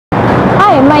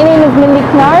Hi, my name is Mindy.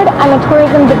 I'm a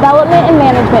tourism development and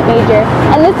management major,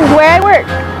 and this is where I work.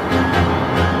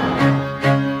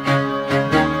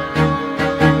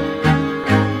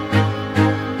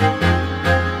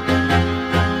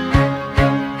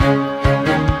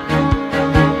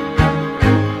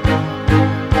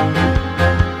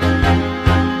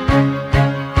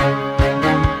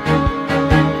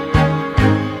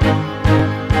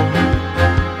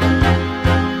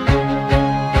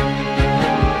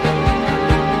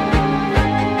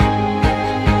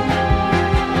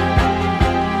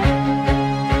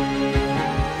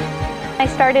 I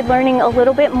started learning a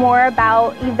little bit more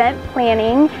about event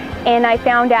planning, and I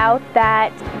found out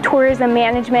that tourism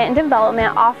management and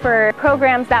development offer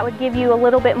programs that would give you a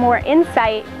little bit more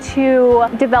insight to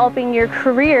developing your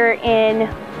career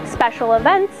in special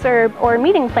events or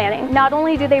meeting planning. Not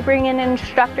only do they bring in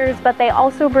instructors, but they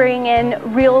also bring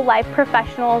in real-life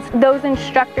professionals. Those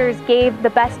instructors gave the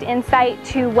best insight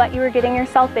to what you were getting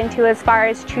yourself into as far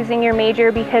as choosing your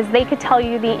major, because they could tell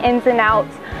you the ins and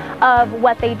outs of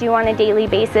what they do on a daily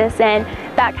basis, and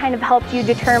that kind of helped you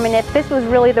determine if this was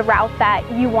really the route that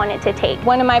you wanted to take.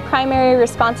 One of my primary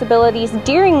responsibilities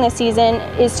during the season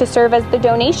is to serve as the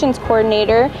donations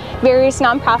coordinator. Various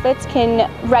nonprofits can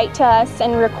write to us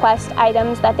and request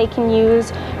items that they can use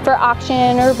for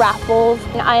auction or raffles.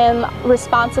 And I am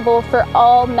responsible for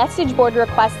all message board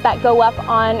requests that go up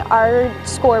on our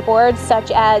scoreboard, such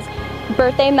as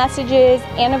birthday messages,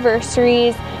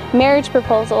 anniversaries, marriage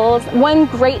proposals. One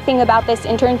great thing about this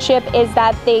internship is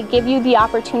that they give you the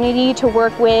opportunity to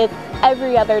work with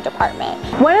every other department.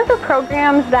 One of the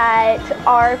programs that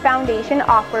our foundation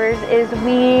offers is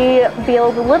we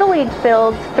build Little League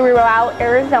fields throughout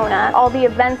Arizona. All the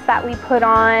events that we put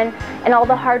on and all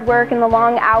the hard work and the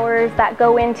long hours that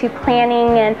go into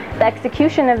planning and the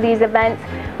execution of these events,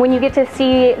 when you get to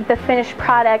see the finished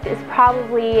product, is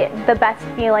probably the best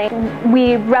feeling.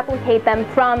 We replicate them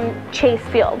from Chase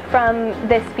Field, from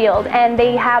this field, and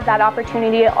they have that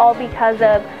opportunity all because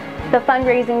of the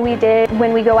fundraising we did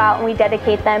when we go out and we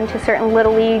dedicate them to certain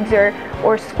little leagues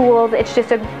or schools. It's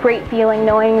just a great feeling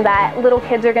knowing that little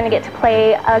kids are going to get to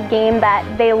play a game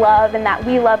that they love and that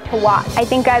we love to watch. I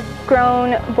think I've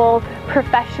grown both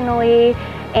professionally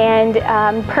and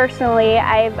personally.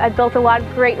 I've built a lot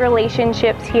of great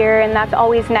relationships here, and that's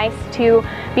always nice to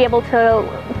be able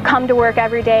to come to work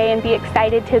every day and be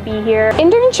excited to be here.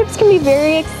 Internships can be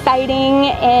very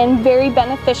exciting and very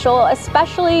beneficial,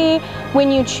 especially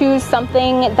when you choose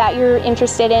something that you're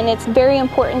interested in. It's very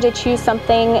important to choose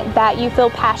something that you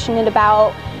feel passionate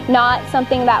about, not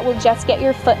something that will just get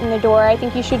your foot in the door. I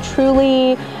think you should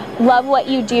truly love what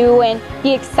you do and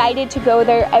be excited to go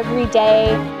there every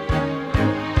day.